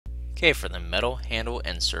Okay, for the metal handle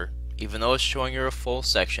insert, even though it's showing you a full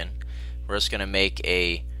section, we're just going to make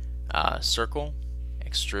a circle,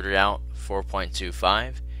 extrude it out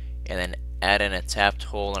 4.25, and then add in a tapped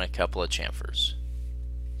hole and a couple of chamfers.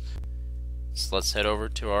 So let's head over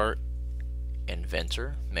to our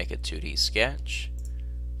inventor, make a 2D sketch.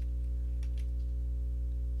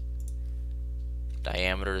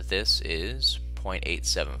 Diameter of this is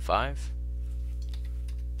 0.875.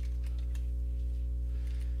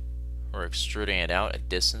 We're extruding it out a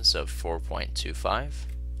distance of 4.25.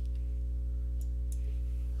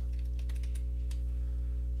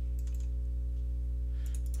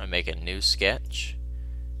 I make a new sketch.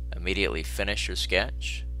 Immediately finish your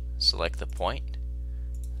sketch. Select the point.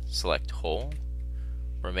 Select hole.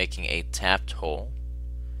 We're making a tapped hole.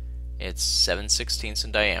 It's 7/16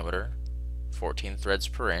 in diameter, 14 threads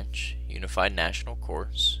per inch, unified national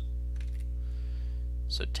course.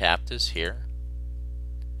 So tapped is here.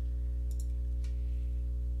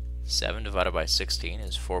 7 divided by 16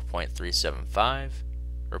 is 4.375,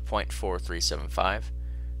 or 0.4375.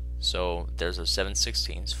 So there's a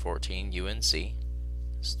 7/16, 14 UNC.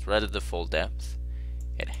 It's threaded the full depth.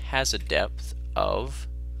 It has a depth of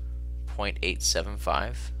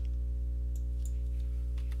 0.875.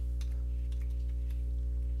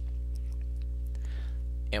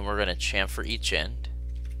 And we're going to chamfer each end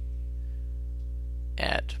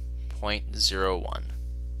at 0.01.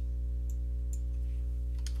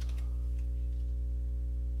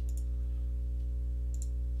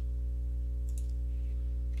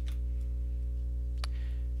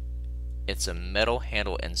 It's a metal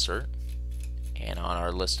handle insert, and on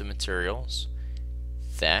our list of materials,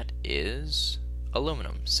 that is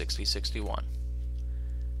aluminum 6061.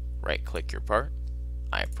 Right click your part,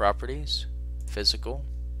 iProperties, Physical,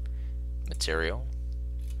 Material.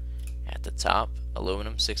 At the top,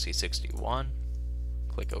 aluminum 6061.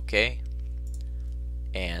 Click OK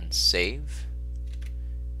and save.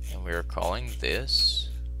 And we are calling this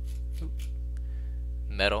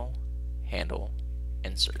metal handle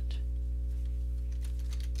insert.